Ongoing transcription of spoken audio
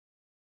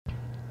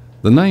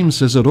The name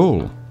says it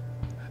all.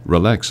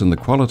 Relax in the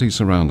quality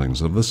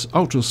surroundings of this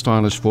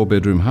ultra-stylish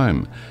 4-bedroom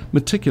home,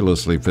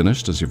 meticulously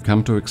finished as you've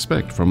come to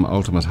expect from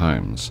Ultimate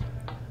Homes.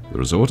 The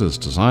resort is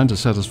designed to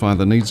satisfy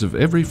the needs of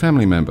every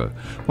family member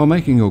while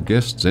making your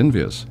guests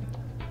envious.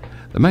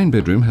 The main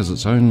bedroom has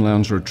its own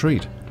lounge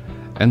retreat,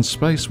 and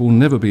space will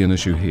never be an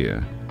issue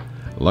here.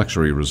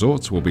 Luxury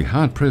resorts will be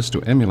hard-pressed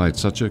to emulate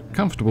such a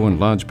comfortable and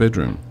large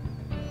bedroom.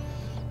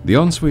 The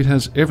ensuite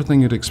has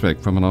everything you'd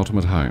expect from an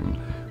Ultimate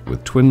home,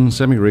 with twin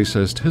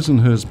semi-recessed his and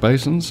hers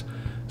basins,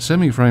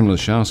 semi-frameless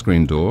shower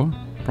screen door,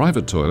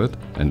 private toilet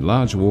and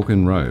large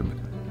walk-in robe.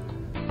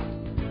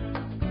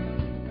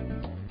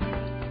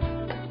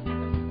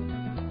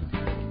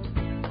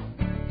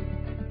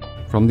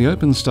 From the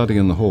open study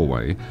in the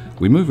hallway,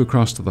 we move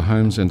across to the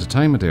home's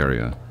entertainment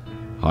area.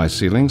 High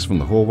ceilings from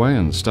the hallway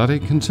and study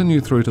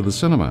continue through to the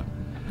cinema.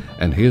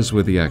 And here's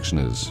where the action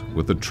is,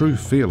 with the true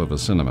feel of a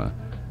cinema.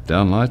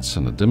 Downlights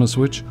and a dimmer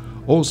switch,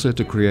 all set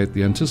to create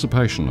the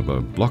anticipation of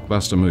a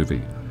blockbuster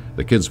movie.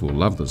 The kids will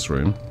love this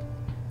room.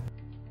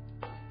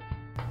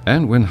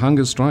 And when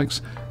hunger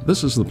strikes,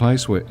 this is the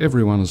place where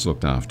everyone is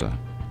looked after.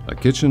 A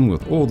kitchen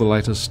with all the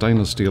latest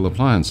stainless steel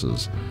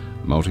appliances,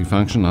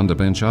 multifunction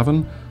underbench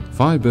oven,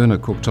 5-burner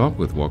cooktop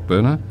with wok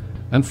burner,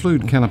 and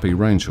flued canopy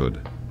range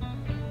hood.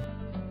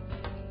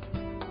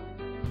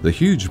 The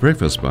huge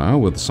breakfast bar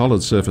with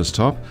solid surface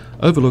top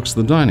overlooks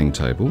the dining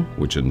table,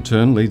 which in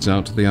turn leads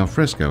out to the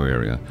alfresco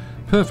area,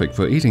 perfect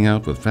for eating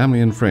out with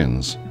family and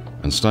friends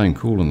and staying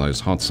cool in those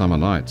hot summer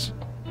nights.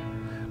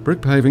 Brick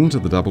paving to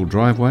the double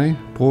driveway,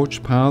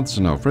 porch, paths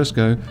and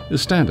alfresco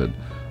is standard,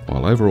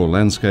 while overall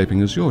landscaping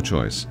is your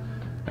choice.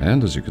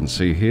 And as you can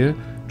see here,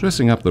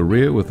 dressing up the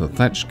rear with a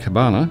thatched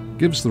cabana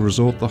gives the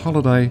resort the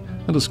holiday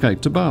and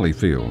escape to Bali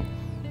feel.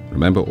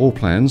 Remember, all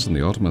plans in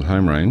the Ultimate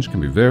Home range can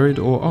be varied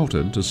or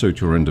altered to suit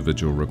your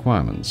individual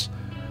requirements.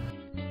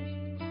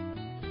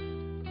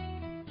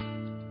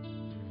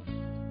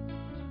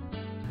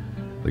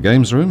 The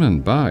games room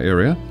and bar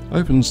area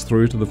opens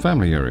through to the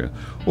family area,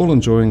 all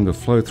enjoying the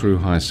flow-through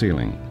high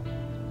ceiling.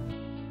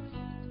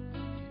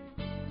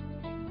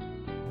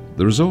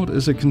 The resort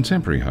is a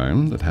contemporary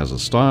home that has a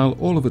style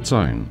all of its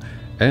own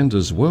and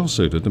is well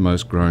suited to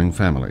most growing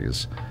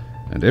families.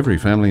 And every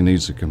family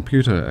needs a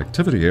computer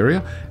activity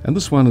area, and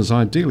this one is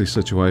ideally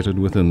situated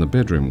within the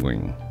bedroom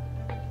wing.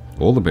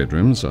 All the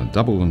bedrooms are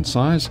double in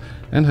size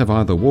and have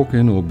either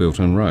walk-in or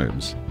built-in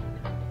robes.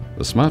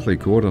 The smartly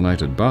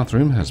coordinated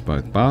bathroom has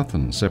both bath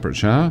and separate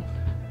shower,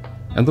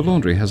 and the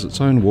laundry has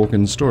its own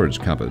walk-in storage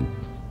cupboard.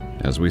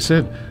 As we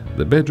said,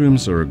 the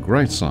bedrooms are a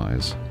great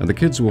size, and the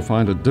kids will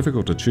find it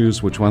difficult to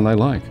choose which one they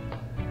like.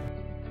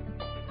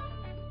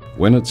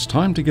 When it's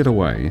time to get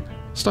away,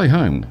 stay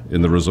home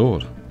in the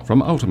resort.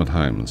 From Ultimate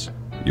Homes,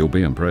 you'll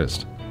be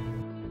impressed.